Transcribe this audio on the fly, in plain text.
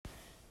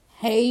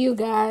Hey, you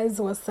guys,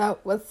 what's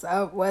up? What's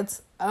up?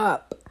 What's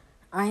up?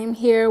 I am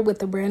here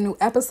with a brand new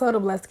episode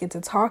of Let's Get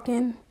to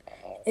Talking.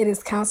 It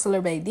is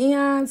Counselor Bay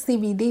Dion,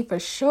 CBD for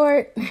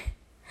short.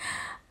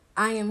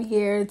 I am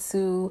here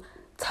to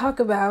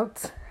talk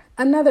about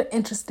another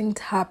interesting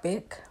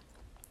topic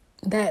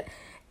that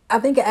I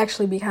think it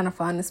actually be kind of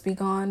fun to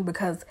speak on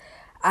because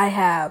I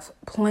have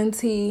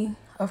plenty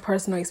of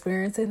personal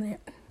experience in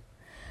it.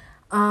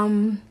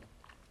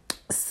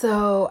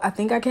 So I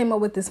think I came up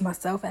with this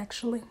myself,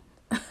 actually.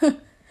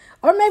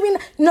 Or maybe,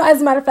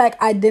 as a matter of fact,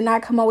 I did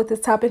not come up with this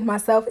topic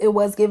myself. It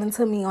was given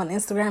to me on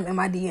Instagram in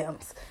my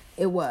DMs.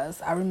 It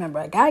was. I remember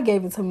a guy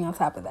gave it to me on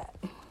top of that.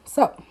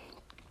 So,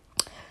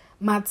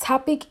 my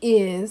topic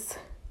is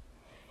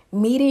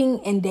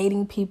meeting and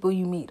dating people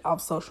you meet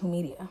off social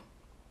media.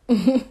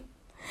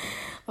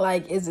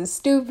 Like, is it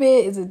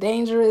stupid? Is it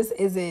dangerous?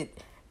 Is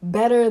it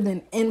better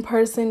than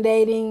in-person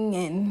dating?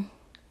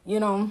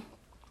 And,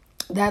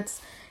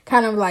 that's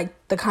kind of like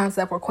the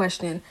concept or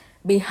question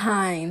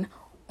behind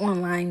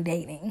online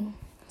dating.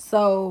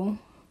 So,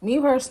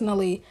 me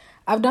personally,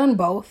 I've done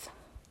both.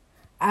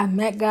 I've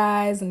met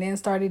guys and then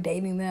started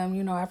dating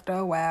them, after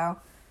a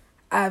while.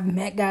 I've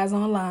met guys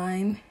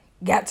online,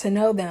 got to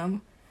know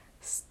them,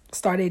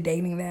 started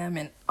dating them,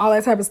 and all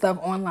that type of stuff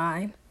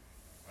online.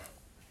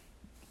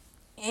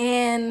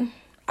 And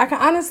I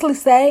can honestly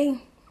say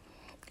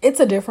it's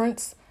a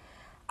difference,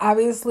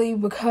 obviously,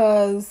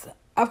 because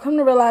I've come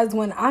to realize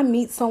when I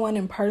meet someone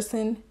in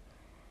person,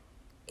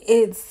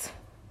 it's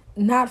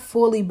not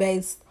fully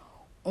based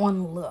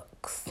on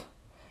looks.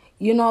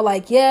 You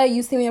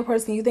see me in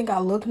person, you think I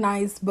look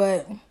nice,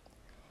 but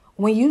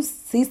when you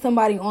see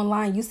somebody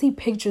online, you see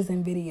pictures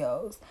and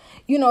videos.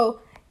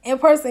 In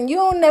person, you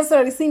don't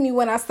necessarily see me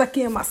when I suck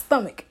in my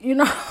stomach,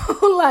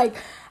 Like,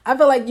 I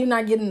feel like you're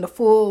not getting the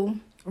full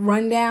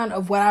rundown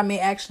of what I may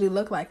actually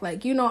look like.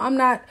 I'm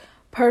not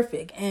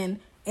perfect. And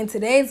in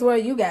today's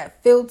world, you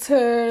got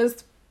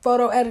filters,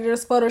 photo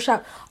editors,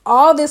 Photoshop,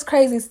 all this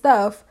crazy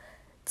stuff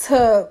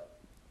to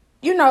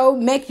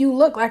make you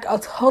look like a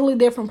totally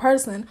different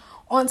person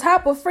on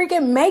top of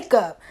freaking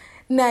makeup.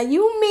 Now,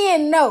 you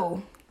men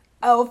know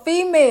a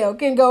female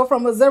can go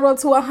from a 0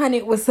 to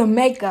 100 with some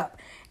makeup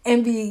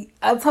and be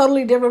a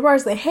totally different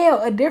person. Hell,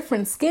 a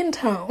different skin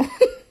tone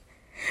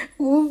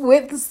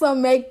with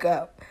some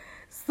makeup.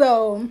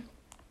 So,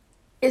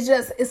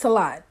 it's a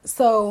lot.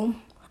 So,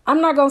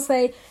 I'm not going to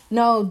say,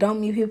 no, don't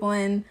meet people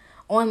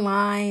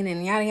online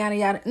and yada, yada,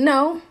 yada.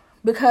 No.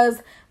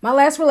 Because my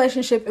last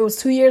relationship, it was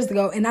 2 years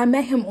ago, and I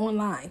met him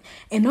online.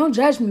 And don't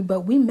judge me,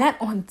 but we met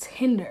on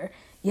Tinder.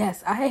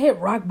 Yes, I had hit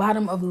rock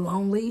bottom of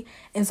lonely,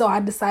 and so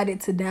I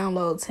decided to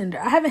download Tinder.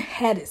 I haven't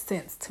had it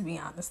since, to be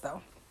honest,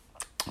 though.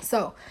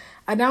 So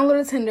I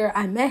downloaded Tinder,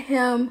 I met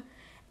him,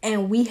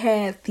 and we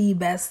had the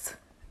best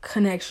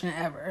connection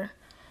ever.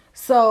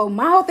 So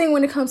my whole thing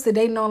when it comes to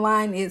dating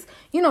online is,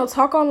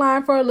 talk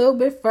online for a little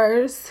bit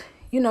first.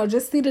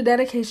 Just see the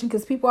dedication,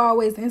 because people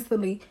always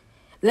instantly,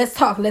 let's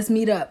talk, let's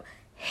meet up.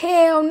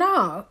 Hell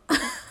no.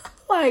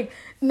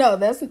 No,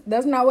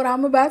 that's not what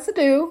I'm about to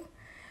do.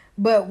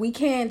 But we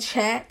can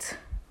chat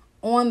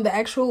on the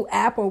actual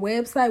app or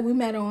website we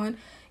met on.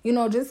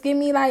 Just give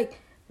me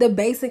the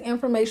basic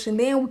information.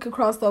 Then we could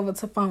cross over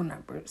to phone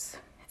numbers.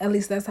 At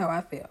least that's how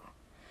I feel.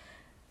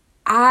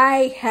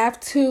 I have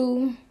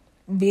to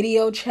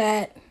video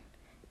chat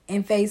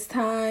and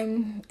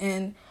FaceTime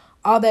and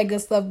all that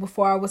good stuff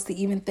before I was to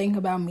even think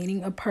about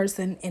meeting a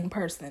person in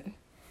person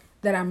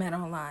that I met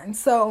online.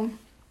 So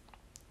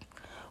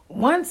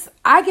once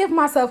I give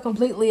myself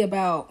completely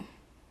about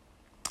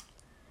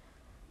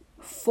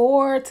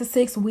 4 to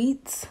 6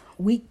 weeks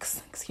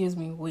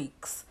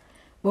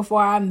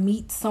before I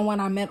meet someone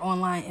I met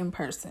online in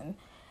person.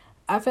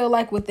 I feel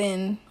like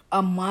within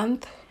a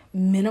month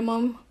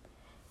minimum,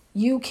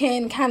 you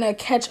can kind of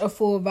catch a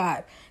full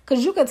vibe.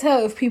 Because you can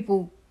tell if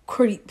people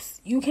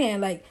creeps. You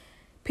can,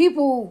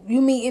 people you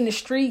meet in the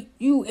street,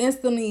 you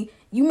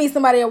meet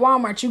somebody at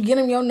Walmart, you get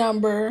them your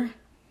number,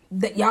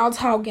 that y'all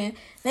talking.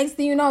 Next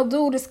thing you know,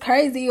 dude is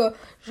crazy or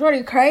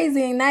shorty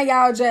crazy, and now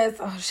y'all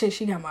just, oh shit,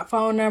 she got my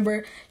phone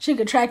number, she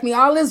could track me,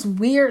 all this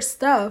weird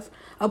stuff.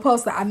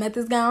 Opposed to, I met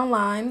this guy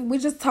online, we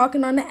just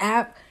talking on the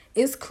app,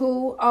 it's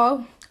cool,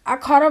 oh, I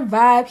caught a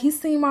vibe, he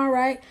seemed all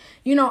right.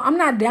 I'm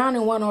not down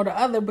in one or the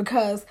other,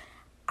 because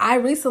I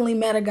recently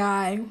met a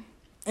guy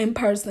in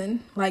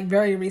person,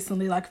 very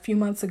recently, a few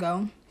months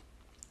ago,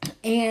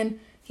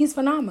 and he's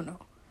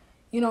phenomenal.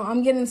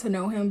 I'm getting to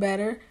know him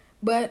better.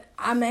 But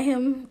I met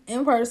him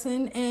in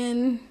person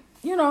and,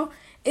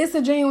 it's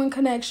a genuine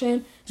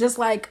connection. Just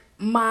like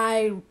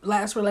my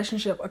last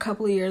relationship a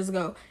couple of years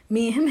ago,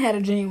 me and him had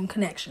a genuine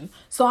connection.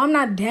 So I'm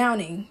not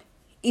downing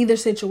either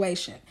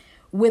situation.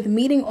 With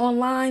meeting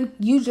online,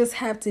 you just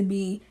have to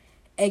be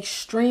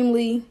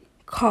extremely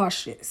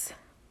cautious.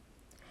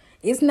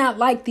 It's not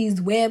like these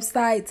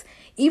websites,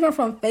 even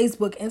from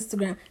Facebook,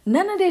 Instagram.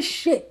 None of this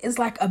shit is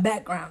like a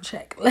background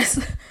check.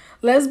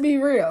 Let's be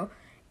real.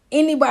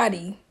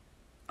 Anybody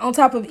on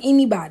top of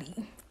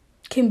anybody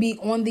can be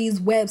on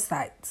these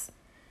websites.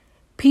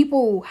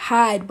 People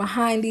hide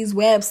behind these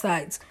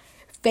websites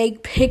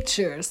fake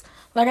pictures.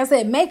 Like I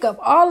said, makeup,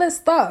 all this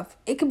stuff.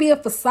 It could be a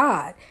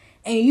facade.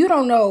 And you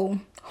don't know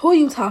who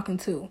you talking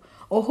to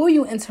or who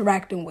you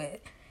interacting with.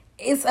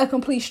 It's a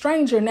complete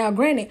stranger. Now,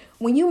 granted,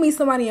 when you meet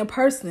somebody in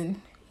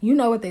person, you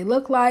know what they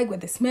look like,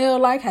 what they smell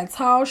like, how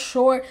tall,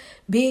 short,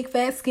 big,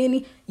 fat,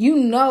 skinny. You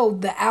know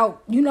the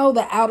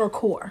outer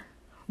core.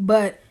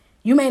 But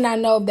you may not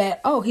know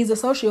that, oh, he's a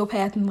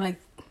sociopath, and like,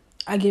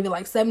 I give it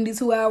like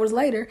 72 hours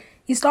later,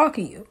 he's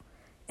stalking you.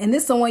 And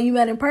this is someone you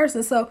met in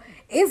person. So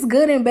it's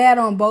good and bad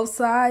on both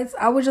sides.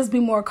 I would just be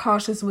more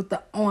cautious with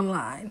the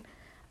online.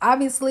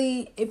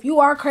 Obviously, if you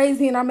are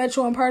crazy and I met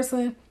you in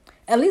person,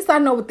 at least I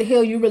know what the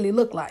hell you really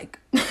look like.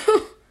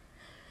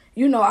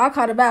 You know, I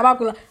caught a vibe. I'll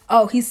be like,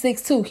 oh, he's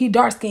 6'2", he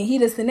dark skinned, he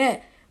this and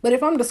that. But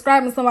if I'm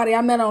describing somebody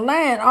I met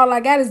online, all I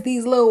got is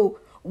these little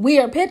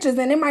weird pictures,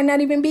 and it might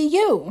not even be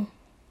you.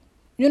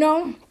 You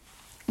know?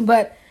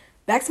 But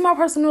back to my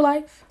personal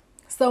life.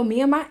 So me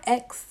and my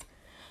ex,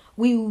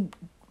 we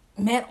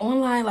met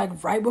online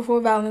like right before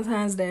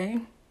Valentine's Day.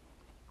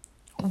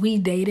 We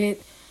dated.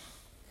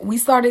 We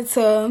started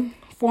to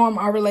form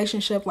our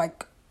relationship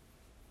like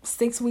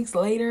 6 weeks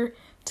later,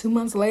 2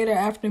 months later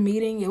after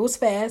meeting. It was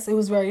fast. It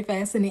was very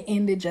fast, and it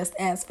ended just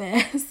as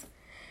fast.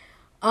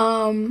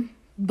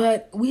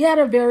 But we had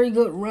a very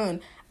good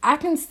run. I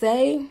can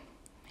say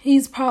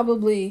he's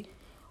probably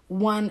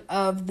one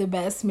of the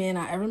best men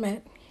I ever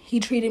met. He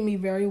treated me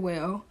very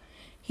well.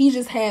 He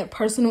just had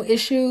personal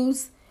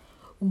issues,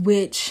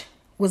 which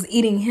was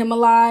eating him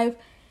alive.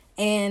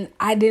 And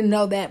I didn't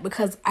know that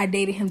because I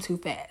dated him too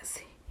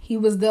fast. He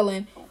was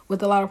dealing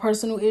with a lot of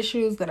personal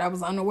issues that I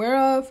was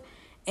unaware of.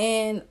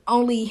 And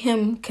only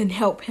him can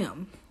help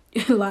him.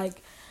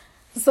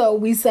 So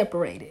we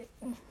separated.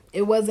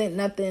 It wasn't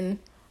nothing,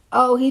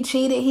 oh, he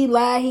cheated, he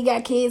lied, he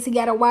got kids, he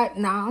got a wife.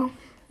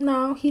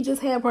 No, he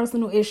just had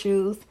personal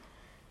issues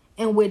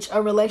in which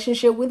a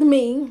relationship with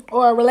me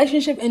or a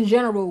relationship in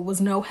general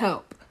was no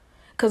help.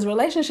 Because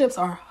relationships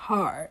are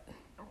hard.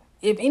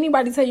 If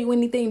anybody tell you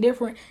anything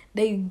different,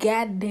 they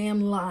goddamn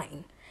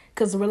lying.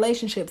 Because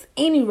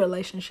any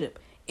relationship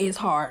is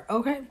hard,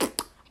 okay?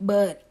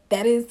 But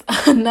that is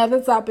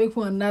another topic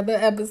for another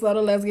episode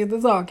of Let's Get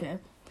to Talking.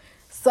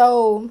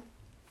 So,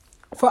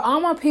 for all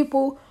my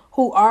people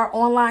who are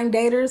online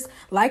daters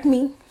like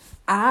me,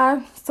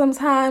 I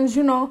sometimes,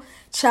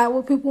 chat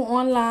with people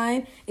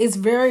online. It's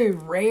very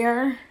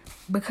rare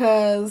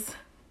because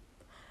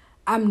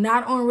I'm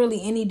not on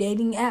really any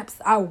dating apps.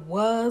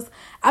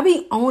 I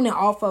be on and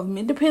off of them.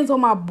 It depends on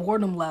my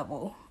boredom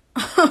level.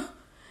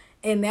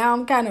 And now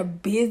I'm kind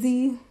of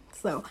busy,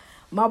 so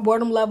my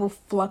boredom level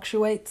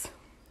fluctuates.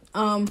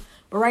 But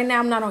right now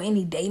I'm not on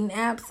any dating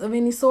apps of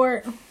any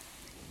sort.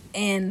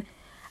 And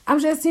I'm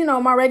just,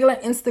 my regular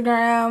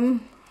Instagram.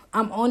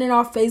 I'm on and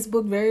off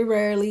Facebook very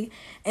rarely.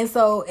 And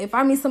so if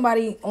I meet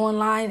somebody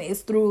online,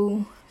 it's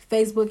through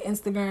Facebook,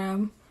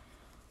 Instagram,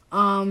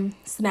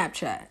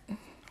 Snapchat.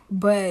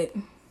 But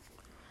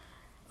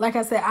like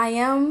I said, I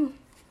am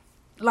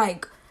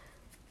like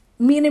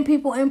meeting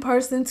people in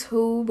person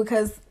too,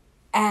 because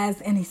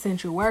as an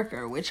essential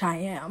worker, which I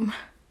am,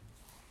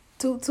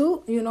 toot,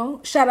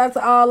 shout out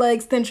to all the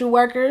essential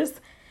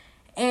workers.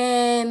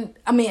 And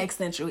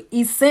essential,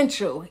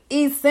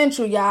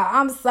 y'all.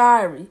 I'm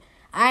sorry.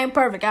 I ain't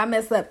perfect. I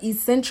messed up.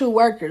 Essential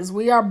workers.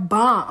 We are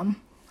bomb.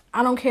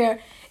 I don't care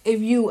if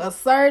you a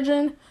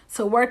surgeon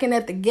to working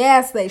at the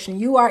gas station.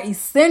 You are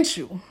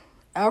essential.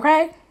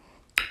 Okay?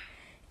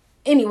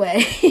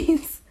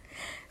 Anyways.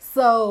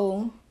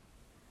 So,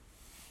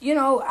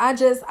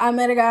 I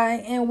met a guy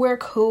and we're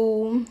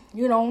cool,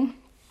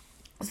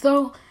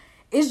 So,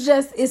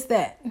 it's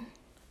that.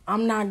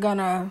 I'm not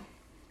gonna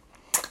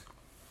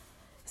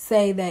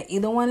say that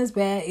either one is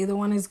bad, either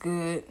one is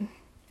good,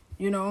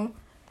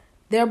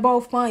 They're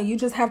both fun. You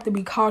just have to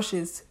be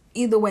cautious.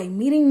 Either way,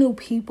 meeting new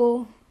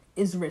people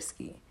is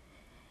risky.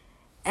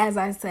 As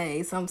I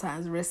say,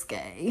 sometimes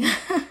risque.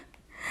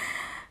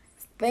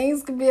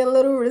 Things can be a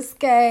little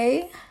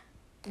risque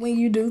when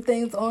you do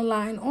things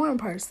online or in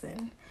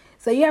person.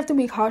 So you have to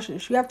be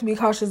cautious. You have to be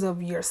cautious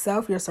of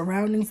yourself, your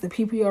surroundings, the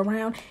people you're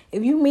around.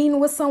 If you meeting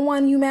with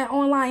someone you met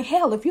online,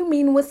 hell, if you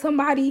meeting with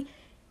somebody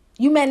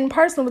you met in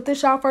person with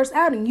this y'all first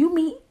outing, you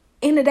meet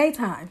in the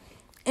daytime,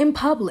 in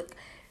public.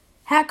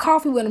 Have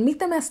coffee with them. Meet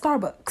them at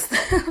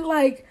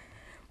Starbucks.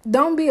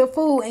 Don't be a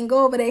fool and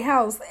go over their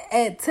house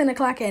at 10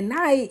 o'clock at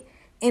night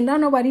and don't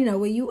nobody know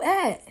where you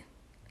at.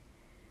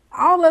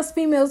 All us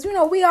females,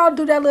 we all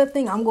do that little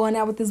thing. I'm going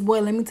out with this boy.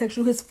 Let me text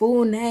you his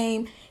full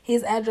name,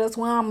 his address,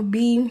 where I'm going to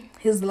be,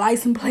 his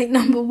license plate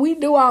number. We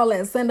do all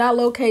that. Send our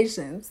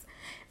locations.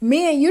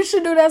 Men, you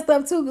should do that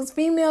stuff too, because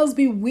females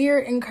be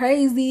weird and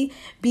crazy,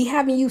 be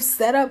having you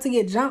set up to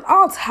get jumped,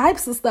 all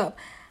types of stuff.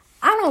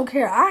 I don't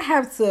care. I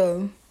have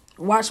to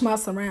watch my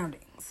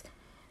surroundings.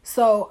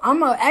 So I'm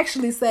going to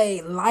actually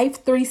say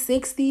Life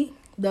 360,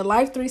 the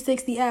Life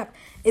 360 app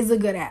is a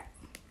good app.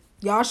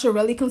 Y'all should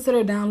really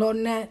consider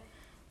downloading that.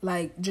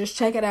 Just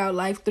check it out,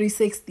 Life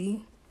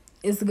 360.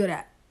 It's a good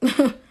app.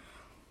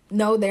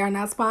 No, they are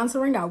not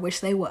sponsoring. I wish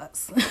they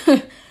was.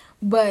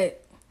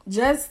 But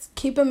just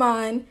keep in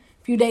mind,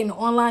 If you dating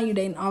online, you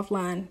dating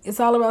offline. It's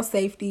all about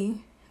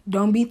safety.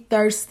 Don't be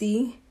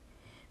thirsty.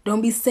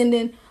 Don't be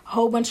sending a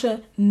whole bunch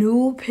of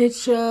new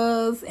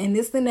pictures and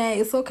this and that.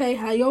 It's okay.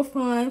 Have your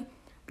fun.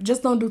 But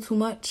just don't do too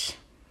much.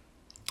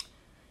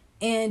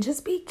 And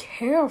just be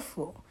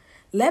careful.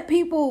 Let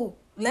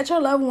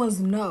your loved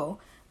ones know.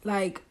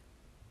 Like,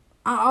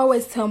 I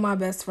always tell my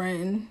best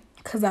friend,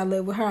 because I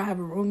live with her, I have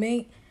a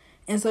roommate.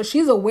 And so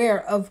she's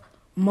aware of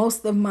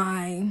most of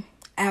my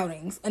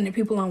outings and the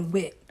people I'm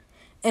with.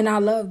 And I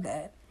love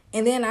that.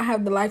 And then I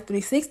have the Life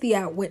 360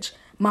 app, which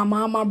my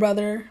mom, my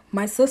brother,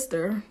 my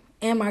sister,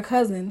 and my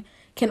cousin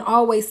can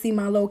always see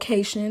my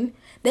location.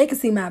 They can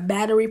see my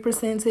battery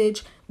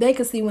percentage. They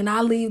can see when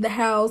I leave the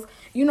house.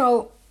 You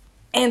know,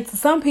 and to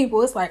some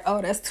people, it's like,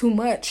 oh, that's too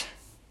much.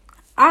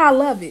 I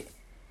love it.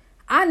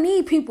 I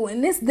need people in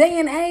this day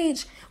and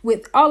age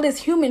with all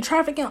this human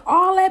trafficking,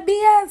 all that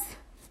BS.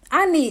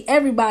 I need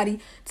everybody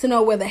to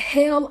know where the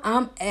hell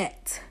I'm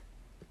at.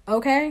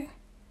 Okay?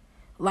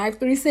 Life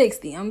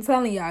 360. I'm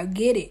telling y'all,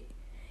 get it.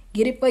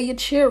 Get it for your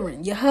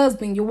children, your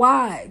husband, your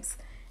wives.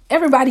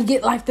 Everybody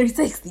get Life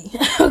 360.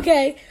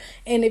 Okay?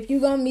 And if you're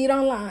going to meet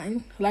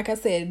online, like I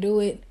said, do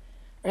it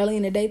early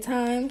in the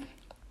daytime.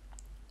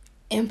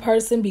 In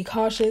person, be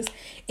cautious.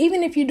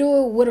 Even if you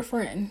do it with a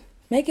friend,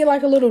 make it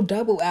like a little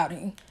double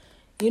outing.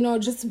 You know,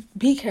 just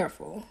be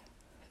careful.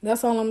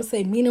 That's all I'm going to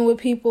say. Meeting with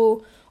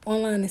people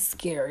online is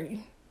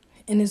scary.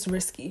 And it's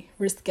risque.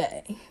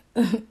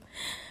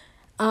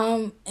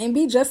 And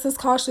be just as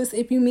cautious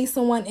if you meet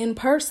someone in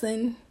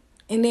person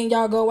and then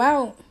y'all go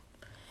out,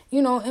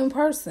 you know, in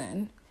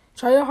person.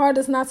 Try your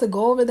hardest not to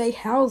go over their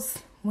house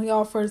when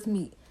y'all first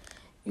meet.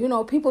 You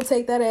know, people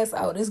take that as,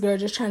 oh, this girl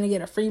just trying to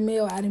get a free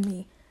meal out of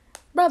me.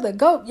 Brother,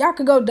 y'all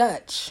could go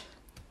Dutch.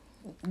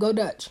 Go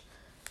Dutch.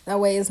 That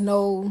way there's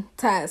no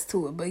ties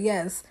to it. But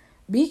yes,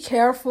 be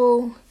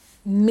careful,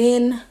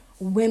 men,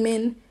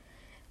 women.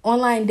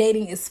 Online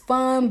dating is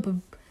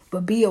fun,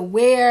 but be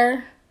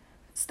aware.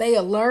 Stay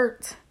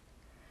alert.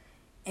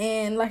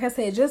 And like I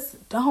said,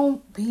 just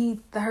don't be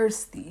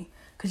thirsty.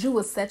 Because you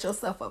will set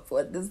yourself up for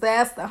a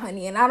disaster,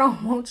 honey. And I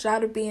don't want y'all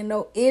to be in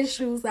no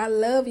issues. I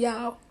love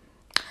y'all.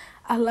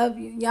 I love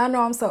you. Y'all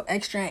know I'm so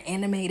extra and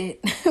animated.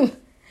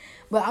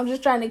 But I'm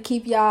just trying to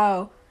keep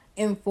y'all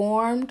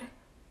informed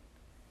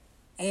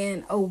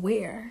and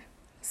aware.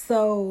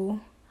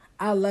 So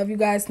I love you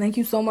guys. Thank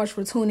you so much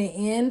for tuning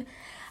in.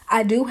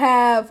 I do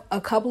have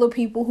a couple of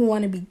people who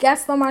want to be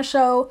guests on my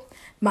show.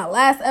 My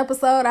last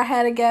episode, I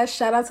had a guest.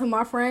 Shout out to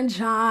my friend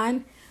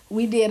John.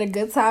 We did a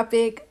good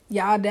topic.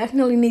 Y'all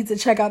definitely need to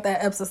check out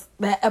that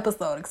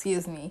episode.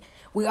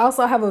 We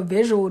also have a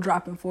visual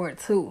dropping for it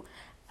too.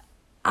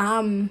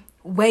 I'm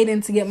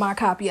waiting to get my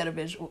copy of the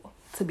visual,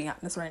 to be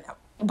honest, right now.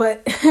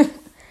 But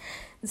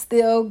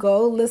still,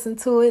 go listen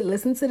to it.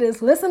 Listen to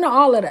this. Listen to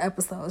all of the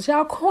episodes.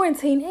 Y'all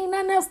quarantine. Ain't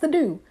nothing else to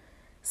do.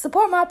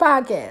 Support my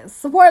podcast.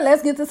 Support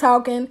Let's Get to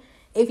Talking.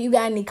 If you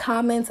got any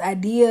comments,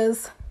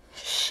 ideas,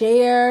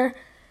 share,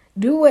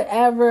 do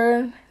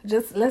whatever.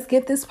 Just let's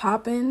get this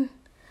popping.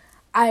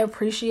 I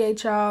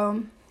appreciate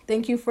y'all.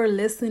 Thank you for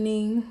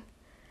listening.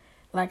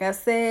 Like I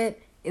said,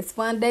 it's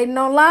fun dating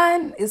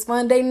online. It's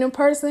fun dating in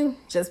person.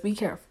 Just be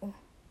careful.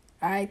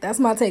 All right, that's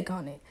my take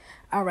on it.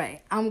 All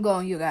right, I'm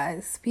going, you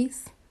guys.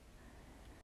 Peace.